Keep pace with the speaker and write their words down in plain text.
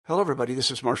Hello, everybody. This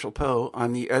is Marshall Poe.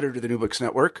 I'm the editor of the New Books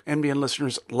Network. NBN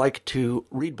listeners like to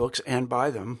read books and buy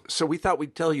them. So we thought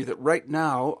we'd tell you that right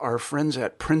now, our friends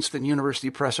at Princeton University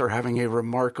Press are having a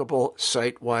remarkable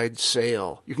site-wide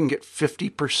sale. You can get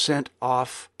 50%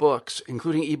 off books,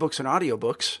 including ebooks and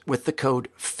audiobooks, with the code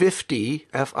 50,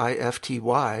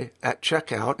 F-I-F-T-Y, at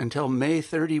checkout until May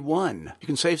 31. You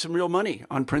can save some real money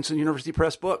on Princeton University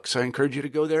Press books. I encourage you to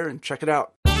go there and check it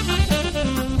out.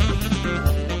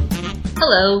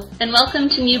 Hello, and welcome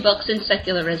to New Books in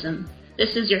Secularism.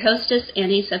 This is your hostess,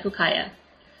 Annie Sepukaya.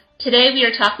 Today we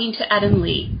are talking to Adam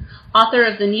Lee, author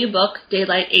of the new book,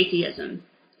 Daylight Atheism.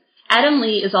 Adam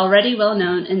Lee is already well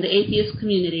known in the atheist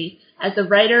community as the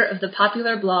writer of the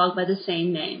popular blog by the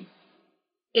same name.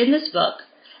 In this book,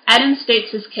 Adam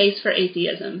states his case for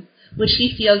atheism, which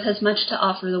he feels has much to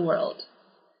offer the world.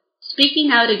 Speaking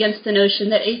out against the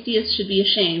notion that atheists should be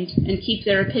ashamed and keep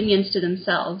their opinions to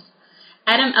themselves,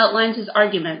 Adam outlines his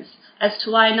arguments as to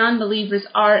why non-believers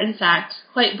are, in fact,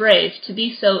 quite brave to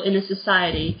be so in a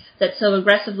society that so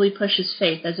aggressively pushes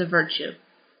faith as a virtue.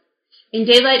 In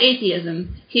Daylight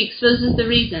Atheism, he exposes the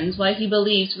reasons why he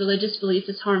believes religious belief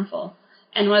is harmful,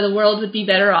 and why the world would be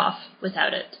better off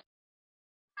without it.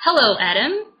 Hello,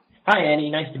 Adam. Hi, Annie.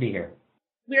 Nice to be here.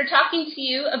 We are talking to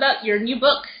you about your new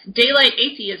book, Daylight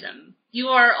Atheism. You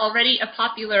are already a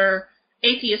popular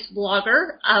atheist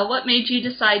blogger. What made you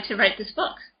decide to write this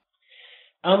book?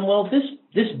 Well,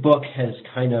 this book has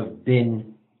kind of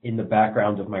been in the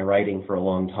background of my writing for a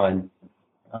long time.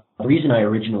 The reason I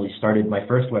originally started my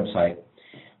first website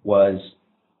was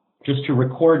just to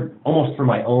record, almost for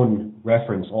my own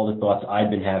reference, all the thoughts I'd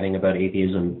been having about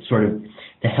atheism, sort of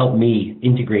to help me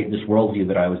integrate this worldview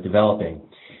that I was developing.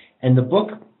 And the book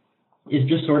is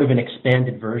just sort of an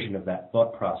expanded version of that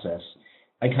thought process.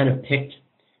 I kind of picked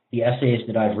the essays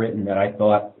that I've written that I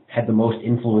thought had the most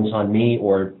influence on me,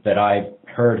 or that I've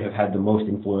heard have had the most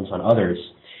influence on others,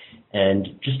 and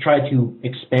just try to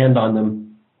expand on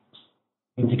them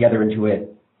together into a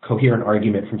coherent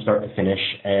argument from start to finish,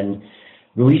 and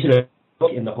release it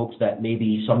in the hopes that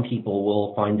maybe some people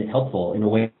will find it helpful in a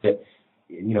way that,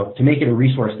 to make it a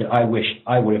resource that I wish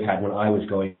I would have had when I was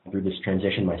going through this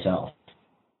transition myself.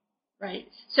 Right.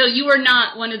 So you were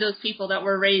not one of those people that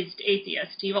were raised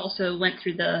atheist. You also went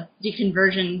through the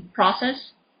deconversion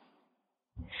process?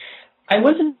 I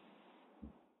wasn't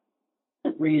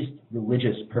raised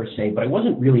religious per se, but I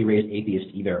wasn't really raised atheist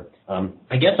either.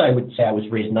 I guess I would say I was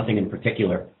raised nothing in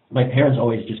particular. My parents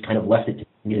always just kind of left it to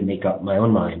me to make up my own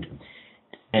mind.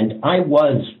 And I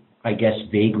was, I guess,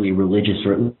 vaguely religious,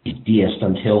 or at least deist,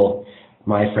 until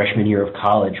my freshman year of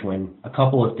college, when a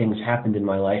couple of things happened in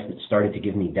my life that started to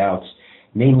give me doubts.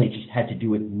 Mainly just had to do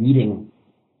with meeting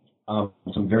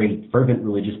some very fervent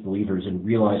religious believers and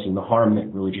realizing the harm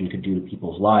that religion could do to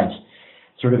people's lives.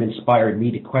 Sort of inspired me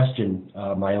to question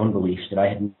my own beliefs that I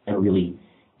had never really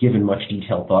given much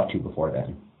detailed thought to before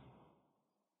then.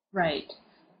 Right.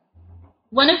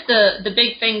 One of the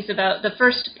big things about the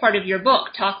first part of your book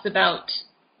talks about,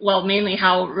 well, mainly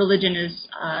how religion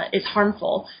is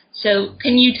harmful. So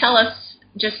can you tell us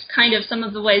just kind of some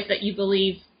of the ways that you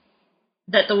believe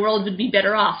that the world would be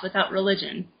better off without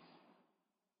religion?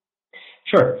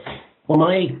 Sure. Well,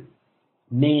 my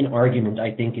main argument,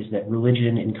 I think, is that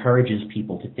religion encourages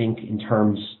people to think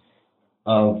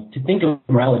of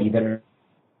morality that are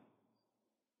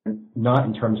not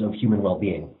in terms of human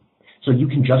well-being. So you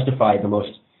can justify the most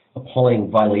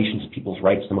appalling violations of people's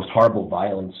rights, the most horrible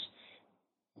violence,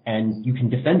 and you can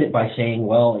defend it by saying,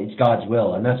 well, it's God's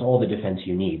will, and that's all the defense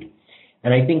you need.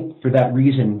 And I think for that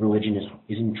reason, religion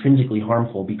is intrinsically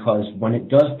harmful, because when it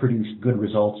does produce good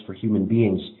results for human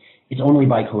beings, it's only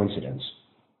by coincidence,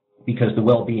 because the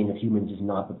well-being of humans is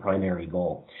not the primary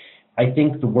goal. I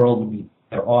think the world would be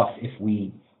better off if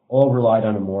we all relied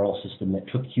on a moral system that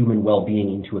took human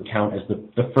well-being into account as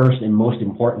the first and most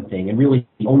important thing, and really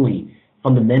the only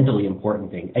fundamentally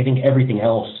important thing. I think everything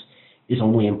else is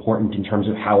only important in terms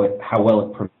of how well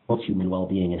it promotes human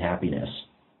well-being and happiness.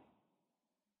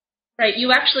 Right.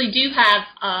 You actually do have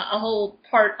a whole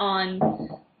part on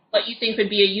what you think would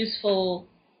be a useful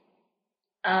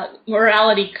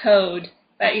morality code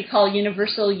that you call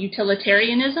universal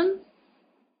utilitarianism.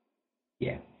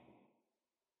 Yeah.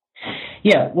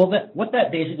 Yeah. Well, what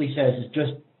that basically says is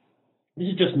this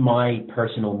is just my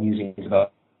personal musings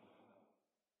about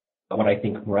what I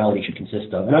think morality should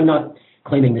consist of, and I'm not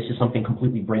claiming this is something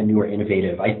completely brand new or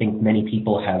innovative. I think many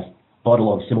people have thought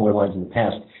along similar lines in the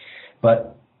past.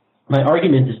 But my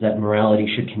argument is that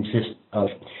morality should consist of,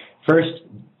 first,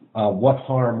 what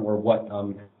harm or what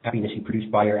happiness you produce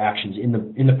by your actions in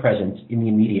the present, in the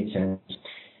immediate sense,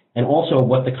 and also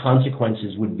what the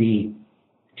consequences would be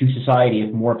to society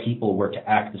if more people were to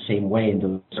act the same way in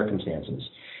those circumstances.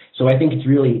 So I think it's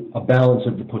really a balance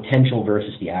of the potential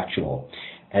versus the actual,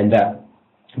 and that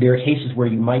there are cases where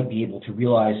you might be able to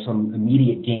realize some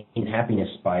immediate gain in happiness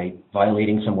by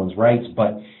violating someone's rights,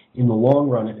 but in the long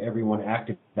run, if everyone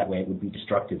acted that way, it would be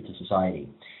destructive to society.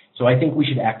 So I think we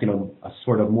should act in a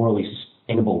sort of morally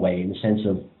sustainable way, in the sense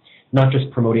of not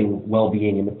just promoting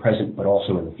well-being in the present, but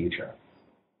also in the future.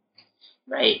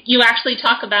 Right. You actually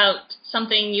talk about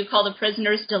something you call the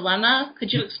prisoner's dilemma.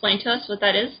 Could you explain to us what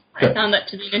that is? Sure. I found that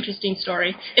to be an interesting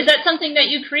story. Is that something that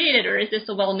you created, or is this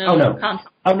a well-known concept?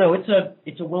 Oh, no,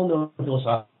 it's a well-known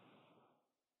philosophical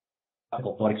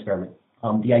thought experiment.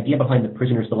 The idea behind the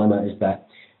prisoner's dilemma is that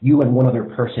you and one other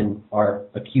person are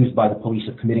accused by the police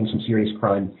of committing some serious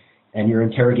crime, and you're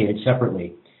interrogated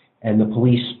separately. And the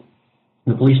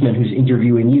policeman who's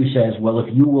interviewing you says, well, if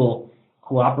you will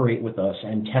cooperate with us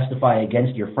and testify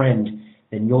against your friend,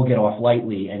 then you'll get off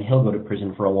lightly and he'll go to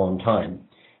prison for a long time.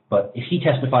 But if he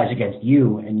testifies against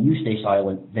you and you stay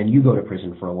silent, then you go to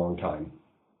prison for a long time.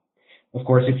 Of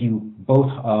course, if you both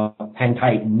hang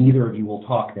tight and neither of you will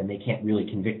talk, then they can't really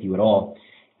convict you at all.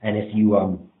 And if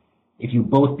you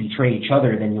both betray each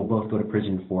other, then you'll both go to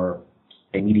prison for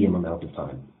a medium amount of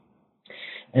time.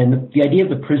 And the idea of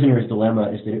the prisoner's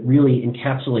dilemma is that it really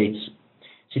encapsulates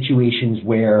situations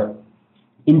where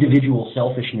individual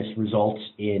selfishness results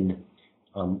in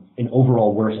an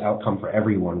overall worse outcome for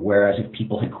everyone, whereas if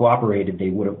people had cooperated, they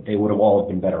would have all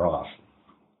been better off.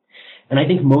 And I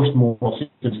think most moral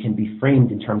systems can be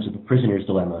framed in terms of the prisoner's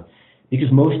dilemma, because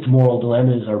most moral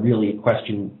dilemmas are really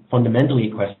fundamentally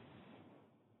a question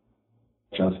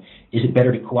of, is it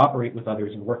better to cooperate with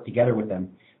others and work together with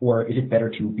them, or is it better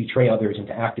to betray others and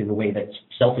to act in a way that's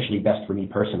selfishly best for me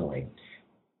personally?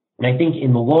 And I think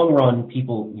in the long run,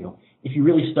 people, if you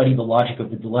really study the logic of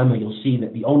the dilemma, you'll see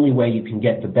that the only way you can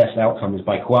get the best outcome is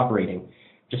by cooperating.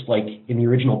 Just like in the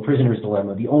original prisoner's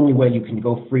dilemma, the only way you can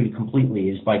go free completely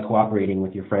is by cooperating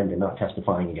with your friend and not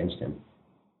testifying against him.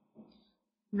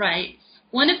 Right.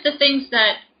 One of the things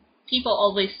that people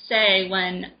always say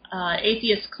when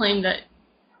atheists claim that,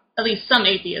 at least some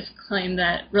atheists claim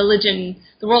that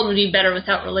the world would be better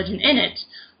without religion in it,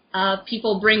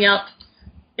 people bring up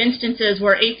instances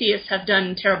where atheists have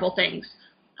done terrible things.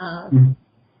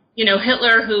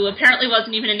 Hitler, who apparently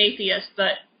wasn't even an atheist,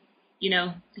 but,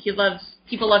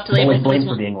 people love to label him. Always blamed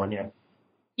for being one, yeah.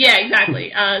 Yeah,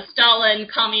 exactly. Stalin,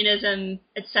 communism,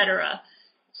 etc.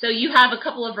 So you have a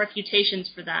couple of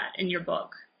refutations for that in your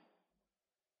book.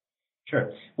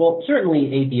 Sure. Well,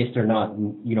 certainly atheists are not,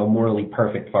 morally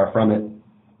perfect, far from it.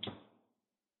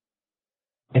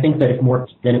 I think that if more,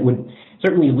 then it would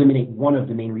certainly eliminate one of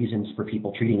the main reasons for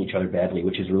people treating each other badly,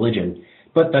 which is religion.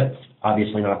 But that's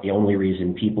obviously not the only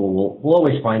reason. People will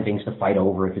always find things to fight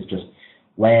over, if it's just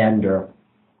land or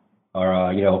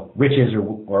riches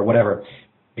or whatever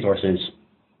resources.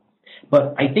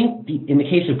 But I think in the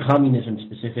case of communism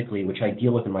specifically, which I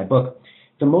deal with in my book,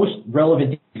 the most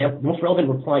relevant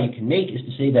reply you can make is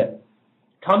to say that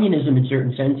communism, in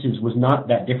certain senses, was not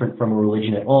that different from a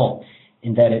religion at all,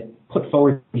 in that it put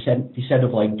forward these set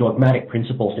of dogmatic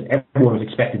principles that everyone was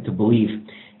expected to believe,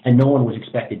 and no one was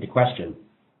expected to question,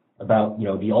 about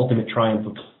the ultimate triumph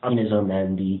of communism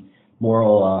and the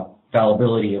moral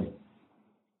fallibility of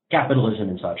capitalism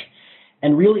and such.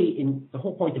 And really, the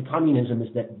whole point of communism is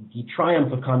that the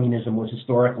triumph of communism was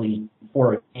historically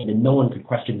foreordained, and no one could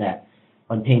question that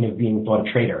on pain of being thought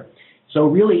a traitor. So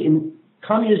really,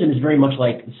 communism is very much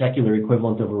like the secular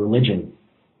equivalent of a religion,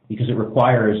 because it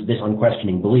requires this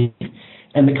unquestioning belief.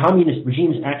 And the communist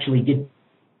regimes actually did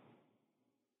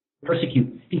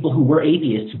persecute people who were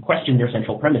atheists who questioned their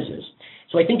central premises.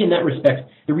 So I think in that respect,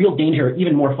 the real danger,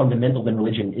 even more fundamental than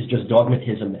religion, is just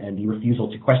dogmatism and the refusal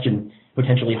to question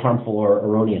potentially harmful or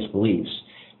erroneous beliefs.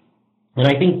 And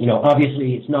I think,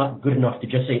 obviously it's not good enough to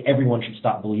just say everyone should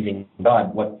stop believing in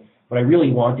God. What I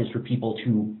really want is for people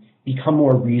to become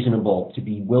more reasonable, to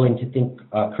be willing to think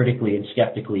critically and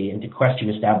skeptically, and to question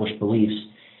established beliefs.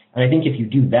 And I think if you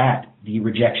do that, the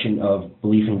rejection of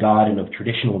belief in God and of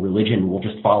traditional religion will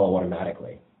just follow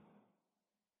automatically.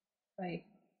 Right.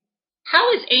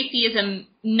 How is atheism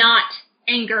not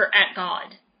anger at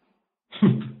God?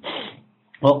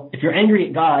 Well, if you're angry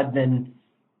at God, then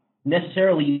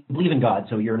necessarily you believe in God,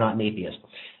 so you're not an atheist.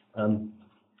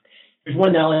 There's one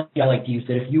analogy I like to use,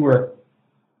 that if you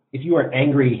were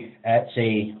angry at,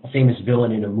 say, a famous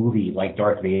villain in a movie like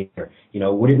Darth Vader,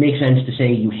 would it make sense to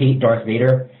say you hate Darth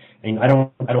Vader? I mean, I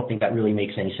don't think that really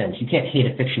makes any sense. You can't hate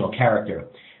a fictional character,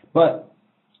 but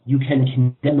you can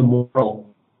condemn the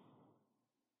moral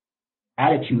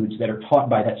attitudes that are taught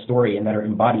by that story and that are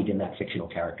embodied in that fictional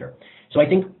character. So I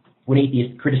think when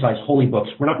atheists criticize holy books,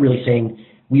 we're not really saying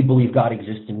we believe God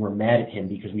exists and we're mad at him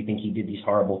because we think he did these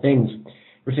horrible things.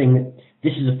 We're saying that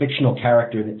this is a fictional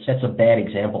character that sets a bad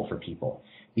example for people.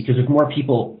 Because if more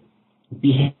people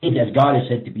behaved as God is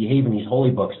said to behave in these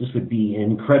holy books, this would be an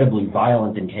incredibly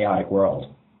violent and chaotic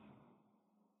world.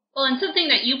 Well, and something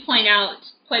that you point out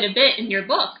quite a bit in your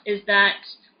book is that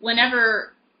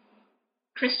whenever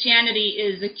Christianity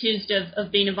is accused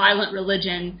of being a violent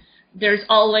religion, there's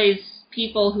always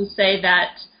people who say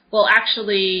that, well,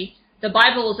 actually, the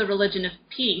Bible is a religion of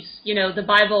peace. You know, the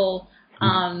Bible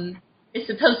is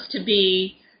supposed to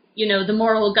be, you know, the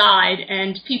moral guide,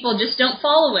 and people just don't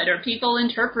follow it, or people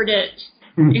interpret it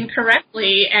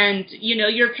incorrectly, and, you know,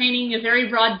 you're painting a very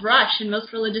broad brush, and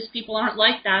most religious people aren't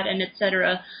like that, and et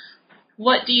cetera.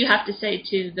 What do you have to say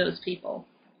to those people?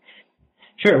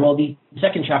 Sure. Well, the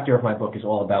second chapter of my book is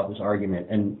all about this argument,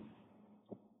 and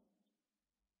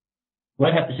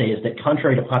what I have to say is that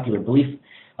contrary to popular belief,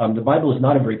 the Bible is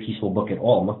not a very peaceful book at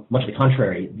all, much the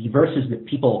contrary. The verses that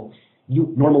people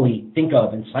you normally think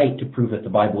of and cite to prove that the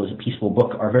Bible is a peaceful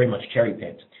book are very much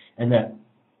cherry-picked, and that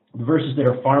the verses that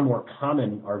are far more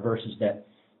common are verses that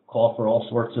call for all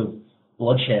sorts of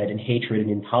bloodshed and hatred and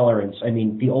intolerance. I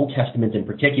mean, the Old Testament in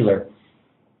particular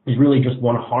is really just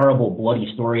one horrible,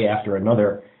 bloody story after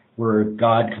another where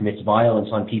God commits violence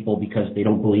on people because they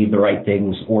don't believe the right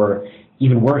things, or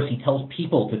even worse, he tells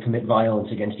people to commit violence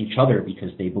against each other because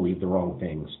they believe the wrong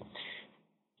things.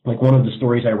 Like one of the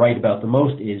stories I write about the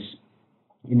most is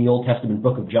in the Old Testament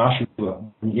book of Joshua,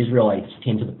 when the Israelites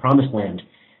came to the Promised Land,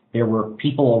 there were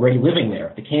people already living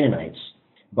there, the Canaanites,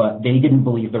 but they didn't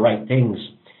believe the right things.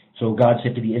 So God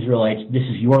said to the Israelites, this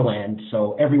is your land,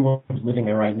 so everyone who's living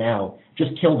there right now,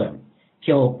 just kill them.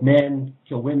 Kill men,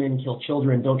 kill women, kill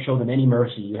children, don't show them any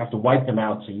mercy. You have to wipe them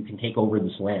out so you can take over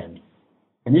this land.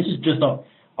 And this is just a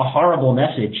horrible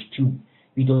message to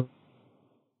be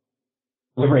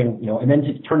delivering, you know, and then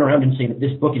to turn around and say that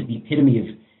this book is the epitome of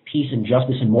peace and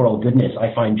justice and moral goodness,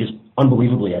 I find just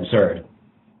unbelievably absurd.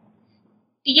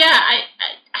 Yeah,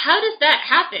 how does that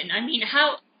happen? I mean,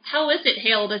 how is it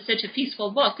hailed as such a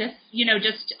peaceful book if, you know,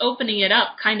 just opening it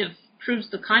up kind of proves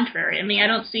the contrary? I mean, I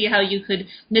don't see how you could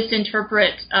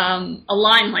misinterpret a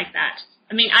line like that.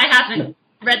 I mean, I haven't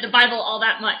read the Bible all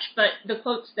that much, but the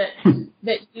quotes that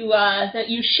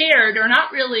you shared are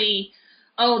not really,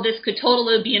 oh, this could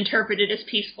totally be interpreted as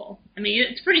peaceful. I mean,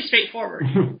 it's pretty straightforward.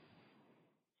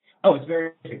 Oh, it's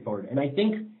very straightforward. And I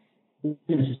think this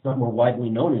is not more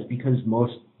widely known is because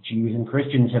most Jews and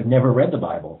Christians have never read the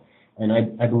Bible. And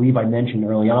I believe I mentioned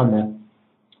early on that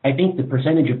I think the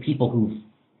percentage of people who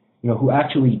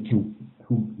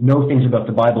know things about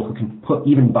the Bible, who can put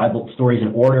even Bible stories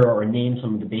in order or name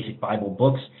some of the basic Bible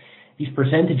books, these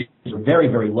percentages are very,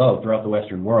 very low throughout the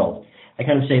Western world. I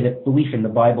kind of say that belief in the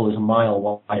Bible is a mile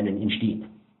wide and an inch deep.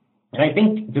 And I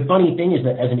think the funny thing is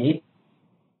that as an atheist,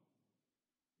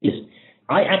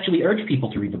 I actually urge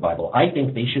people to read the Bible. I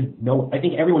think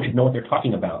everyone should know what they're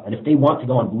talking about. And if they want to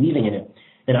go on believing in it,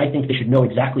 then I think they should know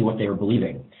exactly what they are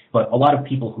believing. But a lot of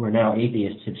people who are now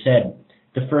atheists have said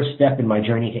the first step in my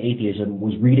journey to atheism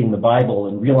was reading the Bible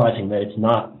and realizing that it's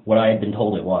not what I had been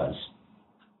told it was.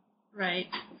 Right.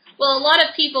 Well, a lot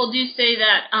of people do say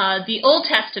that the Old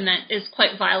Testament is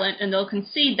quite violent, and they'll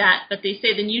concede that, but they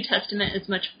say the New Testament is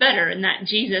much better, and that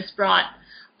Jesus brought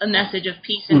a message of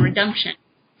peace and redemption.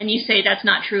 And you say that's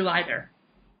not true either.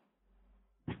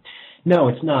 No,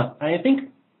 it's not. I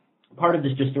think part of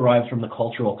this just derives from the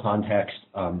cultural context.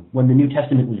 When the New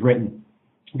Testament was written,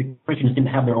 the Christians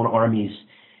didn't have their own armies.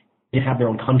 They didn't have their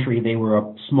own country. They were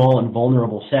a small and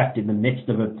vulnerable sect in the midst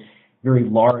of a very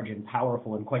large and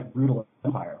powerful and quite brutal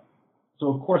empire. So,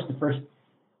 of course, the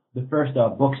first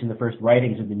books and the first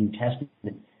writings of the New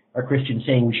Testament are Christians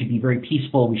saying we should be very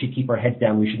peaceful, we should keep our heads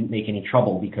down, we shouldn't make any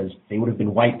trouble, because they would have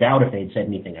been wiped out if they had said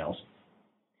anything else.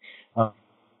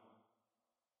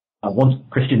 Once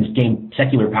Christians gained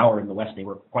secular power in the West, they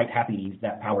were quite happy to use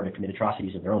that power to commit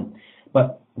atrocities of their own.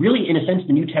 But really, in a sense,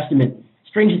 the New Testament,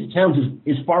 strange as it sounds,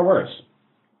 is far worse.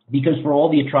 Because for all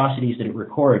the atrocities that it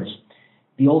records,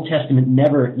 the Old Testament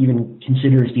never even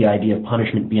considers the idea of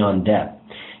punishment beyond death.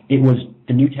 It was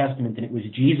the New Testament, and it was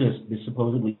Jesus, the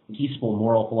supposedly peaceful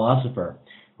moral philosopher,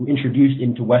 who introduced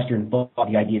into Western thought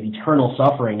the idea of eternal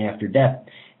suffering after death,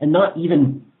 and not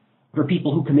even for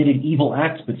people who committed evil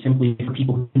acts, but simply for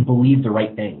people who believed the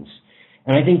right things.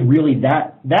 And I think really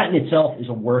that in itself is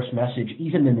a worse message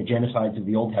even than the genocides of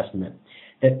the Old Testament,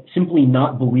 that simply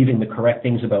not believing the correct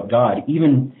things about God,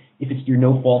 even if it's through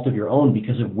no fault of your own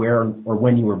because of where or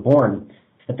when you were born,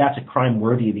 that's a crime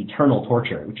worthy of eternal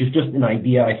torture, which is just an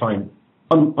idea I find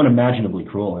unimaginably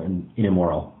cruel and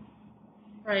immoral.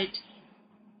 Right.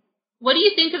 what do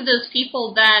you think of those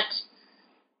people that,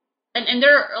 and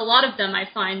there are a lot of them I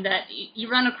find that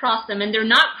you run across them and they're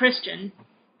not Christian,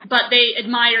 but they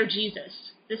admire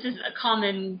Jesus. This is a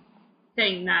common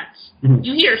thing that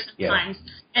you hear sometimes.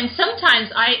 Yeah. And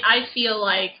sometimes I feel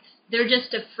like they're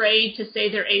just afraid to say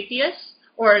they're atheists,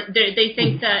 or they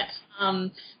think that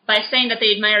by saying that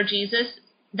they admire Jesus,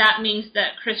 that means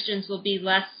that Christians will be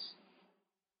less,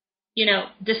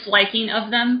 disliking of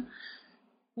them.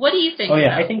 What do you think? Oh,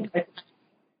 yeah, I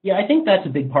think that's a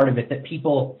big part of it, that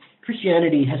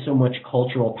Christianity has so much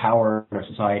cultural power in our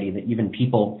society that even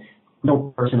people who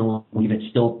don't personally believe it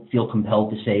still feel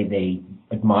compelled to say they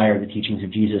admire the teachings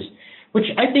of Jesus, which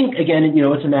I think, again,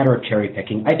 it's a matter of cherry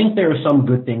picking. I think there are some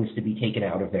good things to be taken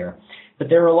out of there, but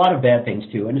there are a lot of bad things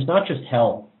too, and it's not just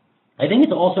hell. I think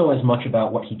it's also as much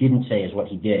about what he didn't say as what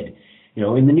he did.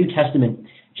 In the New Testament,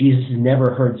 Jesus is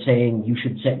never heard saying you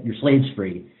should set your slaves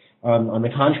free. On the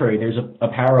contrary, there's a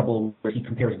parable where he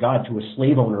compares God to a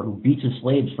slave owner who beats his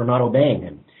slaves for not obeying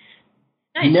him.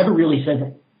 Nice. He never really says,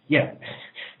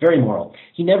 very moral.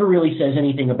 He never really says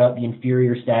anything about the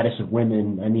inferior status of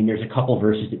women. I mean, there's a couple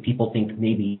verses that people think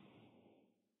maybe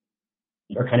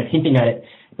are kind of hinting at it,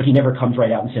 but he never comes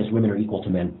right out and says women are equal to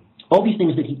men. All these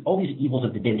things all these evils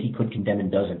of the day that he could condemn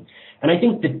and doesn't. And I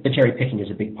think that the cherry picking is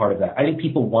a big part of that. I think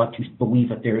people want to believe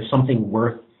that there is something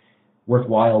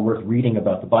worthwhile, worth reading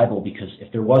about the Bible, because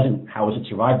if there wasn't, how has it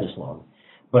survived this long?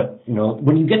 But,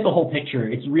 when you get the whole picture,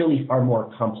 it's really far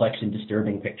more complex and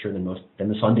disturbing picture than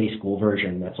the Sunday school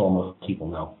version. That's all most people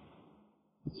know.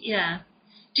 Yeah.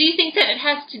 Do you think that it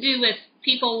has to do with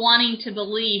people wanting to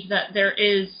believe that there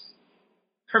is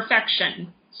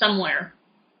perfection somewhere?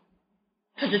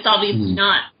 Because it's obviously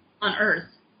not on Earth.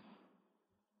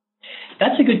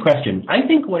 That's a good question. I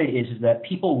think what it is that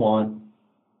people want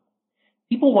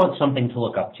something to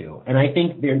look up to, and I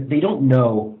think they don't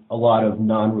know a lot of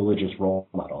non-religious role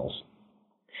models.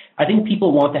 I think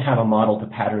people want to have a model to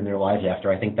pattern their lives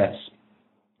after. I think that's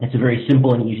a very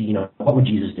simple and easy, what would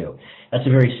Jesus do? That's a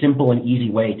very simple and easy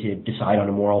way to decide on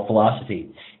a moral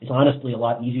philosophy. It's honestly a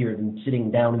lot easier than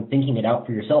sitting down and thinking it out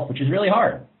for yourself, which is really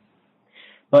hard.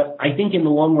 But I think in the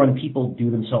long run, people do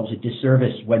themselves a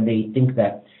disservice when they think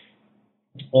that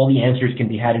all the answers can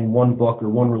be had in one book or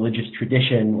one religious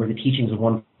tradition or the teachings of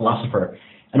one philosopher,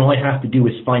 and all I have to do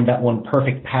is find that one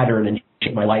perfect pattern and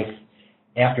shape my life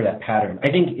after that pattern.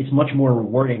 I think it's much more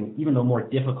rewarding, even though more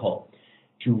difficult,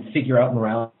 to figure out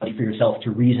morality for yourself,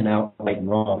 to reason out right and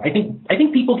wrong. I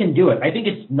think people can do it. I think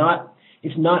it's not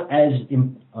as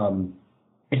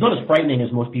frightening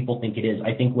as most people think it is.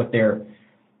 I think what they're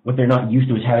not used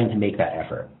to is having to make that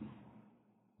effort.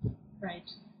 Right.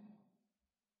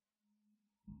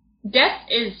 Death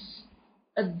is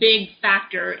a big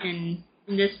factor in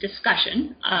this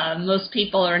discussion. Most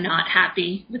people are not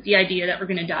happy with the idea that we're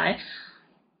going to die.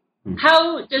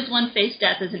 How does one face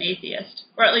death as an atheist?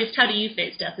 Or at least, how do you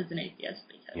face death as an atheist?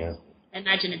 Because I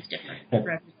imagine it's different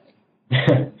for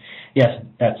everybody. Yes,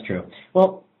 that's true.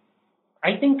 Well,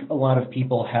 I think a lot of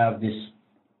people have this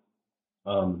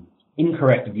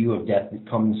incorrect view of death that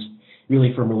comes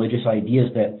really from religious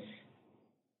ideas that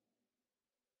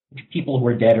people who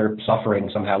are dead are suffering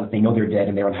somehow, that they know they're dead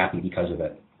and they're unhappy because of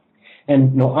it.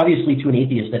 And obviously to an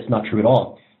atheist that's not true at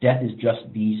all. Death is just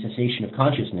the cessation of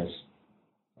consciousness,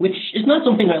 which is not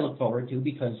something I look forward to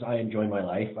because I enjoy my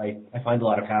life. I find a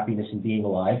lot of happiness in being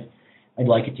alive. I'd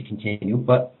like it to continue,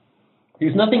 but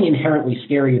there's nothing inherently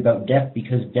scary about death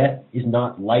because death is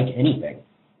not like anything.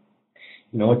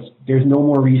 There's no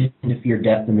more reason to fear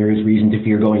death than there is reason to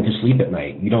fear going to sleep at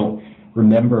night. You don't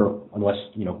remember unless,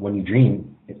 when you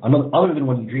dream. Other than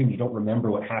when you dream, you don't remember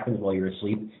what happens while you're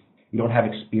asleep. You don't have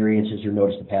experiences or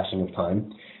notice the passing of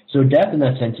time. So death in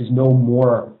that sense is no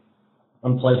more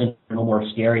unpleasant, no more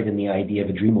scary than the idea of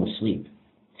a dreamless sleep.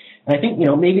 And I think,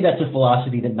 maybe that's a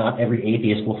philosophy that not every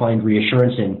atheist will find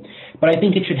reassurance in, but I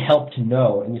think it should help to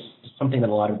know, and this is something that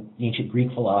a lot of ancient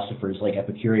Greek philosophers like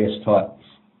Epicurus taught,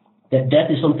 that death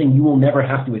is something you will never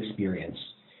have to experience.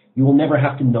 You will never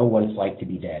have to know what it's like to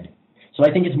be dead. So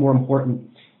I think it's more important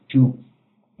to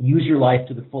use your life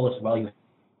to the fullest while you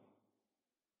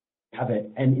have it.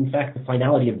 And in fact, the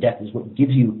finality of death is what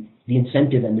gives you the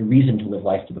incentive and the reason to live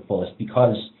life to the fullest,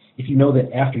 because if you know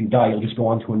that after you die, you'll just go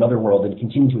on to another world and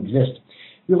continue to exist,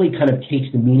 really kind of takes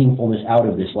the meaningfulness out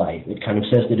of this life. It kind of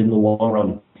says that in the long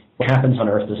run, what happens on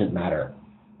earth doesn't matter.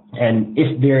 And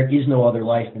if there is no other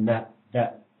life, then that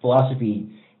philosophy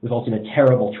results in a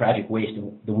terrible, tragic waste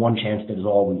of the one chance that is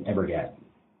all we ever get.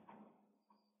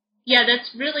 Yeah,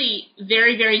 that's really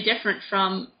very, very different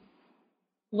from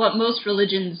what most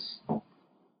religions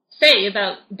say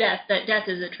about death, that death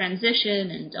is a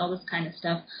transition and all this kind of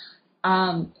stuff.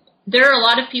 there are a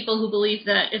lot of people who believe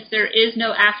that if there is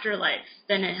no afterlife,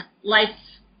 then life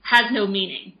has no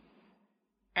meaning.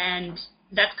 And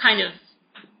that's kind of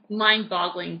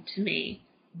mind-boggling to me.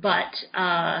 But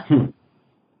I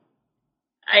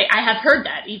have heard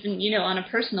that, even, on a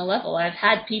personal level. I've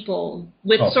had people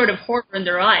with sort of horror in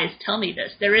their eyes tell me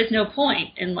this. There is no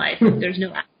point in life if there's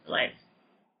no afterlife.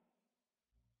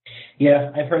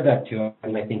 Yeah, I've heard that too.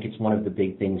 And I think it's one of the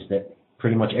big things that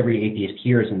pretty much every atheist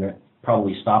hears, and that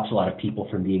probably stops a lot of people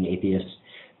from being atheists.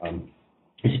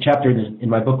 There's a chapter in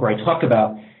my book where I talk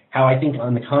about how I think,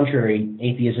 on the contrary,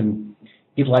 atheism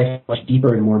gives life a much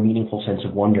deeper and more meaningful sense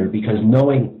of wonder, because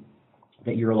knowing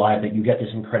that you're alive, that you get this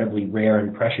incredibly rare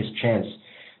and precious chance,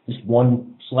 this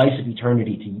one slice of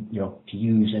eternity to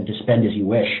use and to spend as you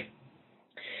wish,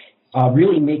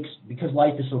 really makes, because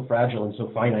life is so fragile and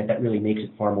so finite, that really makes it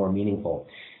far more meaningful.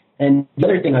 And the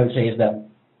other thing I would say is that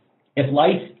if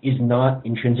life is not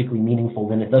intrinsically meaningful,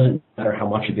 then it doesn't matter how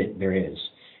much of it there is.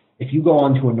 If you go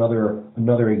on to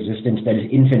another existence that is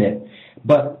infinite,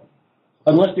 but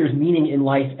unless there's meaning in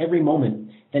life every moment,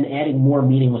 then adding more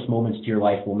meaningless moments to your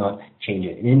life will not change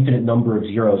it. An infinite number of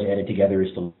zeros added together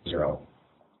is still zero.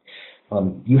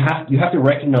 You have to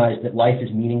recognize that life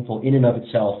is meaningful in and of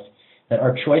itself, that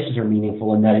our choices are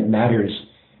meaningful, and that it matters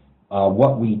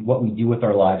what we do with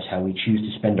our lives, how we choose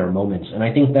to spend our moments. And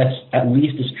I think that's at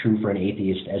least as true for an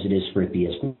atheist as it is for a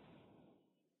theist.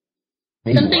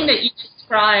 Something that you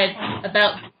describe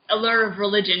about the allure of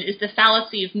religion is the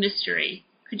fallacy of mystery.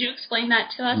 Could you explain that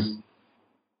to us?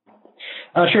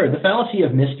 Sure. The fallacy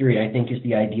of mystery, I think, is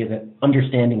the idea that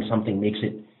understanding something makes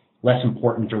it less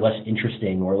important or less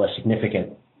interesting or less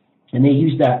significant. And they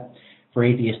use that for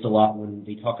atheists a lot when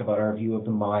they talk about our view of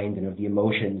the mind and of the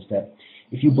emotions, that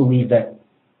if you believe that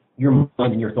your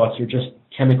mind and your thoughts are just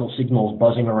chemical signals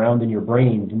buzzing around in your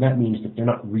brain, then that means that they're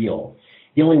not real.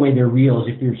 The only way they're real is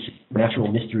if there's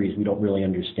supernatural mysteries we don't really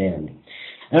understand.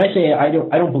 And I say I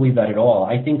don't believe that at all.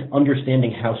 I think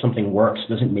understanding how something works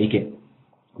doesn't make it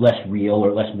less real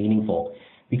or less meaningful.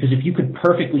 Because if you could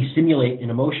perfectly simulate an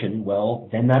emotion, well,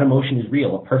 then that emotion is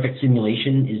real. A perfect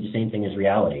simulation is the same thing as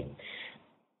reality.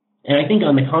 And I think,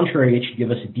 on the contrary, it should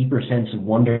give us a deeper sense of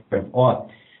wonder and awe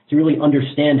to really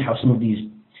understand how some of these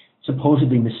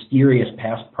supposedly mysterious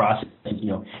past processes,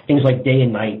 things like day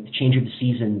and night, the change of the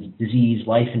seasons, disease,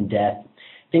 life and death,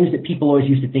 things that people always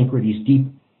used to think were these deep,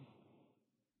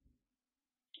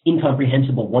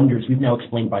 incomprehensible wonders we've now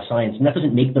explained by science. And that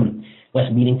doesn't make them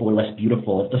less meaningful or less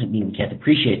beautiful. It doesn't mean we can't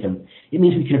appreciate them. It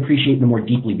means we can appreciate them more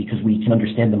deeply because we can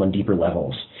understand them on deeper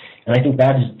levels. And I think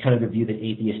that is kind of the view that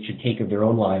atheists should take of their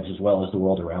own lives as well as the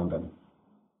world around them.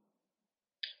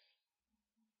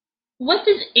 What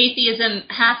does atheism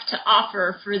have to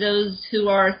offer for those who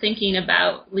are thinking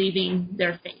about leaving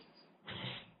their faith?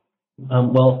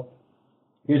 Well,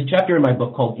 there's a chapter in my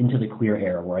book called Into the Clear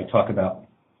Air where I talk about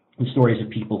the stories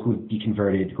of people who have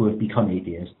deconverted, who have become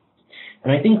atheists.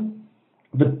 And I think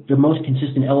the most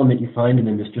consistent element you find in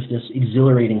them is just this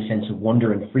exhilarating sense of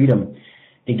wonder and freedom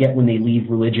they get when they leave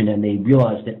religion and they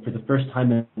realize that for the first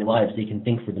time in their lives they can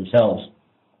think for themselves.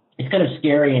 It's kind of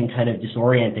scary and kind of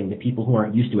disorienting to people who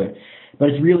aren't used to it, but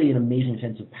it's really an amazing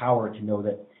sense of power to know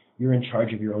that you're in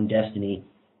charge of your own destiny,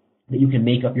 that you can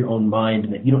make up your own mind,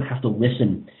 and that you don't have to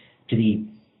listen to the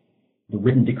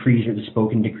written decrees or the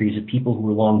spoken decrees of people who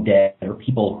are long dead or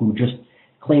people who just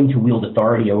claim to wield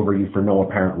authority over you for no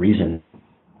apparent reason.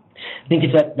 I think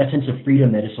it's that sense of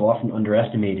freedom that is so often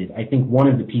underestimated. I think one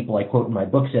of the people I quote in my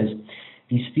book says,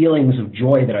 these feelings of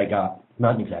joy that I got,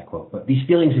 not an exact quote, but these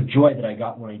feelings of joy that I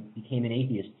got when I became an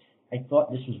atheist, I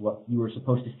thought this was what you were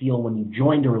supposed to feel when you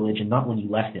joined a religion, not when you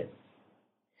left it.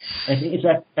 I think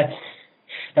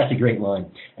that's a great line.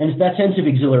 And it's that sense of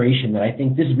exhilaration that I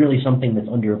think this is really something that's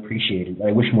underappreciated, that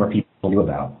I wish more people knew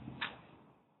about.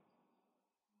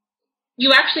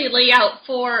 You actually lay out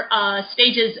 4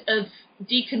 stages of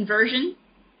deconversion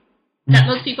that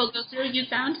most people go through, you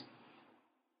found?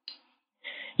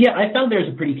 Yeah, I found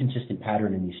there's a pretty consistent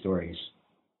pattern in these stories.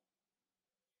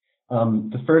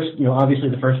 The first, obviously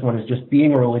the first one is just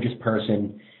being a religious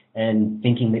person and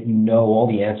thinking that you know all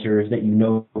the answers, that you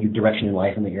know your direction in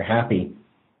life and that you're happy.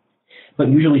 But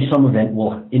usually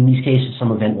in these cases,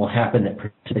 some event will happen that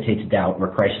precipitates doubt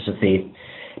or a crisis of faith.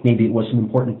 Maybe it was some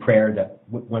important prayer that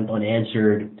went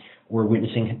unanswered, or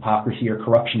witnessing hypocrisy or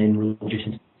corruption in religious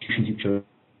institutions you chose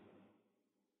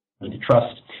to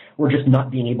trust, or just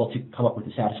not being able to come up with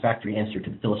a satisfactory answer to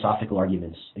the philosophical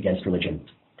arguments against religion.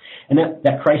 And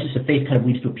that crisis of faith kind of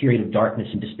leads to a period of darkness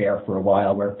and despair for a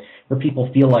while where people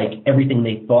feel like everything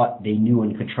they thought they knew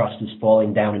and could trust is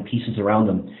falling down in pieces around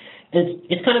them. And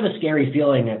it's kind of a scary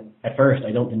feeling at first,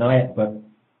 I don't deny it, but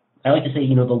I like to say,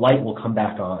 the light will come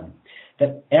back on.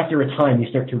 That after a time, you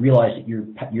start to realize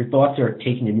that your thoughts are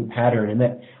taking a new pattern, and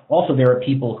that also there are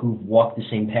people who've walked the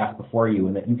same path before you,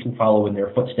 and that you can follow in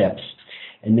their footsteps,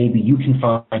 and maybe you can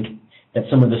find that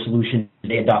some of the solutions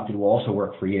they adopted will also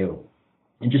work for you.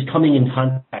 And just coming in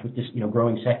contact with this,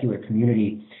 growing secular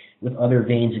community with other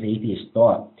veins of atheist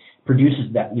thought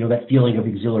produces that, that feeling of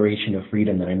exhilaration, of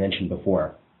freedom that I mentioned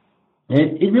before. And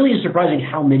it really is surprising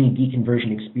how many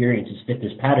deconversion experiences fit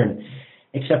this pattern,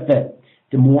 except that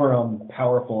the more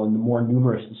powerful and the more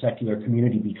numerous the secular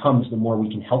community becomes, the more we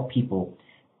can help people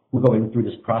who are going through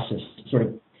this process, sort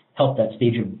of help that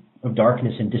stage of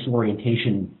darkness and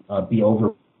disorientation be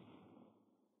over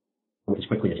as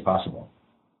quickly as possible.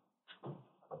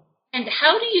 And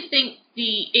how do you think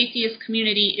the atheist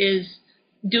community is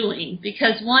doing?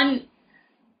 Because one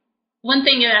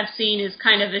thing that I've seen is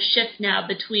kind of a shift now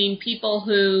between people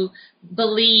who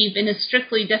believe in a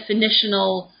strictly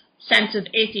definitional sense of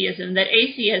atheism, that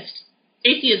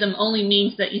atheism only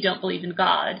means that you don't believe in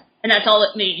God, and that's all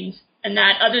it means, and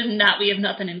that other than that we have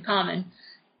nothing in common.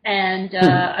 And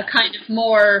a kind of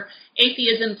more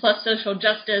atheism plus social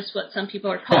justice, what some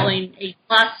people are calling A+.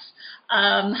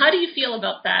 How do you feel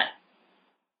about that?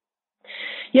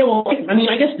 Yeah, well,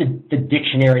 I guess the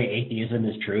dictionary atheism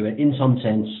is true, that in some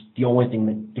sense, the only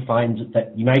thing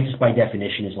that unites us by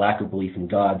definition is lack of belief in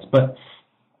gods. But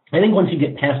I think once you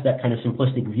get past that kind of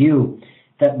simplistic view,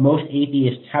 that most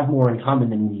atheists have more in common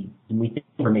than we think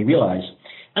or may realize.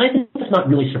 And I think that's not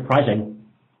really surprising.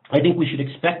 I think we should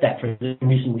expect that. For the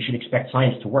reason we should expect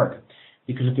science to work.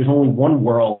 Because if there's only one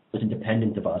world that's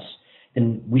independent of us,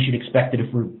 then we should expect that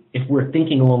if we're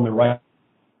thinking along the right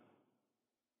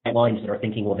lines, that our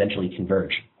thinking will eventually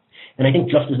converge. And I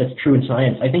think just as that's true in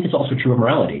science, I think it's also true of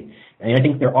morality. And I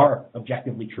think there are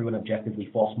objectively true and objectively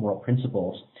false moral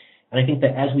principles. And I think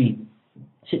that as we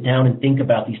sit down and think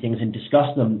about these things and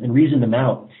discuss them and reason them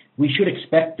out, we should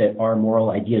expect that our moral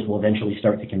ideas will eventually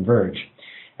start to converge.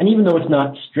 And even though it's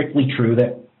not strictly true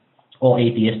that all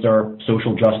atheists are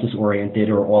social justice oriented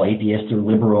or all atheists are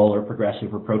liberal or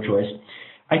progressive or pro-choice,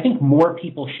 I think more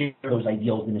people share those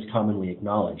ideals than is commonly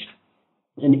acknowledged.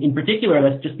 And in particular,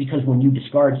 that's just because when you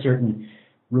discard certain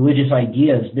religious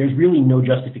ideas, there's really no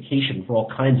justification for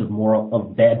all kinds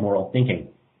of bad moral thinking.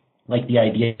 Like the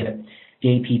idea that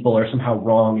gay people are somehow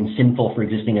wrong and sinful for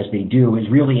existing as they do is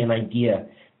really an idea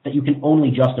that you can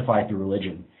only justify through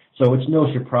religion. So it's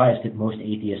no surprise that most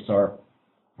atheists are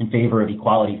in favor of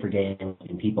equality for gay and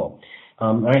lesbian people.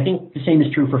 And I think the same is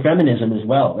true for feminism as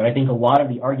well. And I think a lot of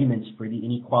the arguments for the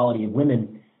inequality of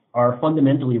women are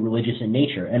fundamentally religious in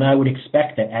nature. And I would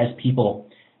expect that as people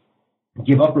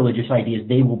give up religious ideas,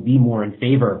 they will be more in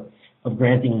favor of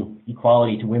granting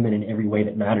equality to women in every way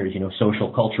that matters,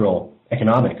 social, cultural,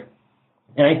 economic.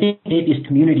 And I think the atheist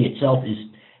community itself is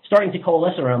starting to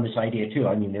coalesce around this idea too.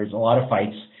 There's a lot of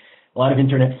fights, a lot of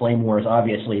internet flame wars,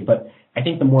 obviously, but I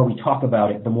think the more we talk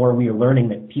about it, the more we are learning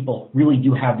that people really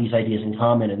do have these ideas in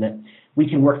common and that we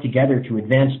can work together to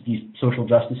advance these social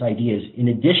justice ideas in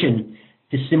addition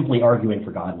to simply arguing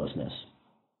for godlessness.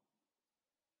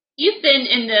 You've been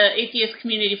in the atheist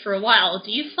community for a while.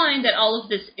 Do you find that all of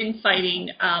this infighting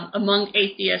among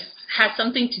atheists has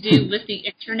something to do with the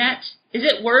internet? Is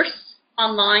it worse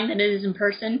online than it is in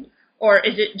person? Or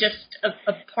is it just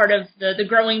a part of the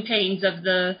growing pains of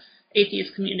the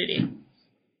atheist community?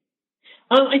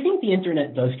 I think the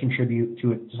internet does contribute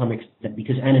to it to some extent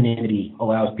because anonymity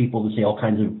allows people to say all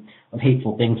kinds of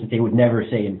hateful things that they would never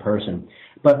say in person.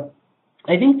 But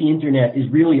I think the internet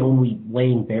is really only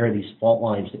laying bare these fault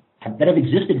lines that have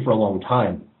existed for a long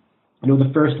time. The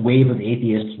first wave of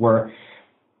atheists were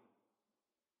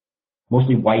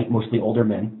mostly white, mostly older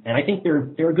men. And I think there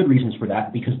are good reasons for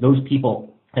that because those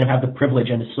people kind of have the privilege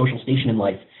and the social station in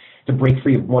life to break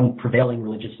free of one prevailing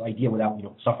religious idea without,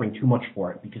 suffering too much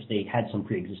for it because they had some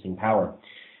pre-existing power.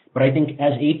 But I think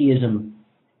as atheism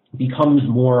becomes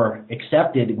more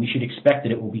accepted, we should expect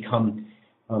that it will become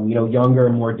younger,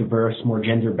 more diverse, more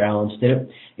gender balanced, that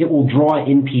it will draw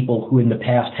in people who in the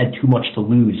past had too much to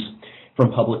lose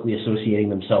from publicly associating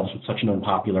themselves with such an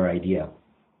unpopular idea.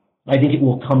 I think it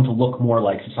will come to look more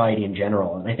like society in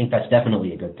general, and I think that's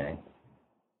definitely a good thing.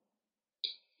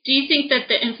 Do you think that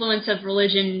the influence of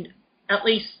religion, at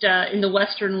least in the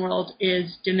Western world,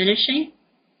 is diminishing?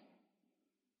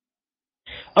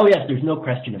 Oh, yes, there's no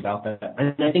question about that.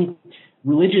 And I think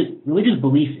religious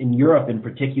belief in Europe in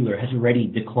particular has already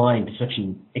declined to such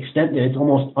an extent that it's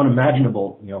almost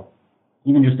unimaginable,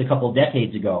 even just a couple of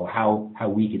decades ago, how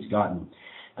weak it's gotten.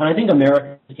 And I think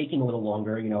America is taking a little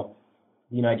longer,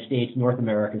 the United States, North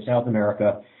America, South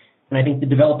America, and I think the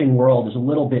developing world is a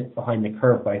little bit behind the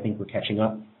curve, but I think we're catching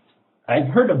up. I've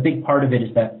heard a big part of it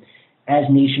is that as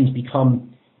nations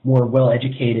become more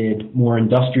well-educated, more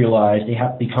industrialized, they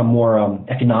have become more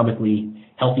economically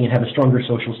healthy and have a stronger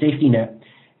social safety net,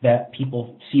 that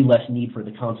people see less need for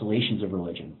the consolations of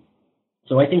religion.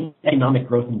 So I think economic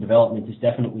growth and development is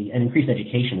definitely, and increased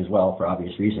education as well for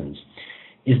obvious reasons,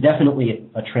 is definitely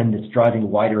a trend that's driving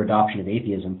wider adoption of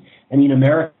atheism. I mean,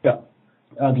 America,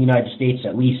 the United States,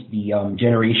 at least the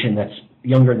generation that's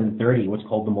younger than 30, what's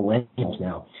called the millennials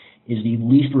now, is the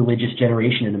least religious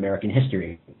generation in American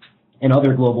history. And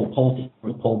other global polls,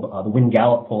 the Wynne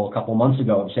Gallup poll a couple months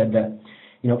ago have said that,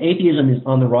 atheism is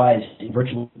on the rise in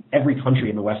virtually every country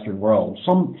in the Western world,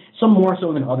 some more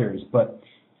so than others, but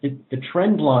the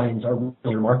trend lines are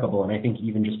really remarkable, and I think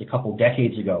even just a couple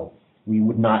decades ago, we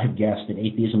would not have guessed that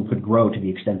atheism could grow to the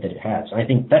extent that it has. I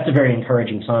think that's a very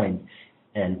encouraging sign,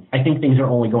 and I think the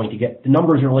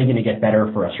numbers are only going to get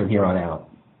better for us from here on out.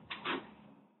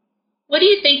 What do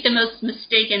you think the most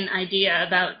mistaken idea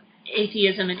about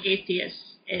atheism and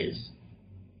atheists is?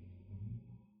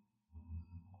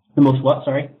 The most what,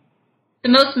 sorry? The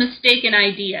most mistaken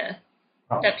idea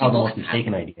that people the most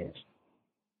mistaken idea is.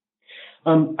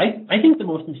 I think the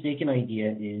most mistaken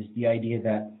idea is the idea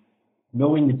that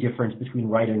knowing the difference between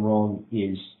right and wrong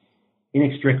is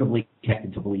inextricably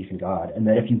connected to belief in God, and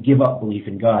that if you give up belief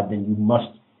in God, then you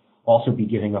must also be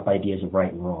giving up ideas of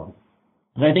right and wrong.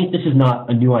 And I think this is not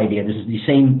a new idea. This is the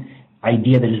same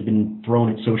idea that has been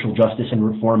thrown at social justice and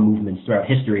reform movements throughout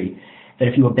history, that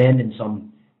if you abandon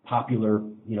some popular,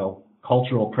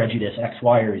 cultural prejudice X,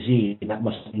 Y, or Z, that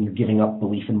must mean you're giving up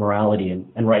belief in morality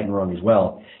and right and wrong as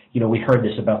well. We heard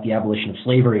this about the abolition of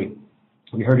slavery.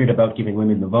 We heard it about giving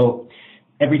women the vote.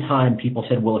 Every time people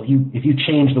said, well, if you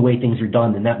change the way things are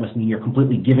done, then that must mean you're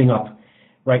completely giving up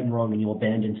right and wrong and you'll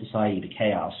abandon society to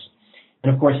chaos.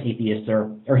 And of course, atheists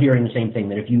are hearing the same thing,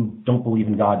 that if you don't believe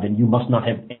in God, then you must not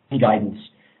have any guidance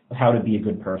of how to be a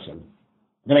good person.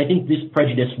 And I think this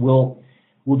prejudice will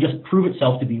just prove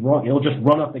itself to be wrong. It'll just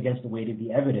run up against the weight of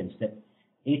the evidence that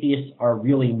atheists are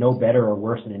really no better or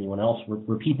worse than anyone else.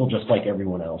 We're people just like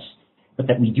everyone else, but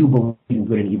that we do believe in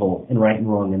good and evil and right and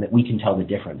wrong, and that we can tell the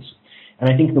difference.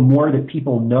 And I think the more that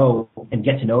people know and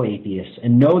get to know atheists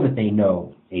and know that they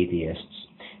know atheists,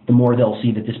 the more they'll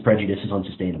see that this prejudice is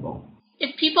unsustainable.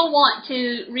 If people want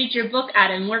to read your book,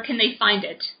 Adam, where can they find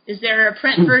it? Is there a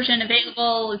print version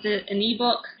available? Is it an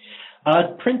ebook?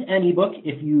 Print and ebook.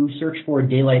 If you search for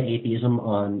Daylight Atheism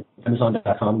on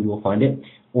Amazon.com, you will find it.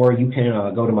 Or you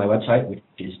can go to my website, which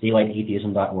is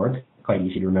daylightatheism.org. Quite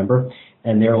easy to remember.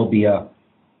 And there will be a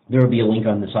link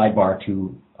on the sidebar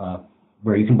to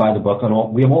where you can buy the book.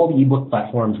 We have all the ebook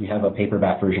platforms. We have a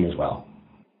paperback version as well.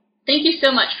 Thank you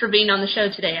so much for being on the show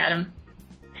today, Adam.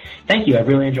 Thank you. I've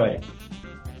really enjoyed it.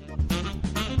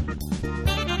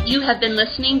 You have been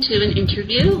listening to an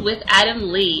interview with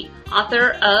Adam Lee,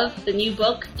 author of the new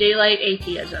book, Daylight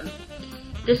Atheism.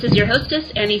 This is your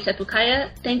hostess, Annie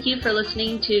Sepulkaya. Thank you for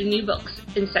listening to New Books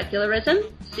in Secularism.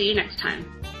 See you next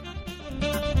time.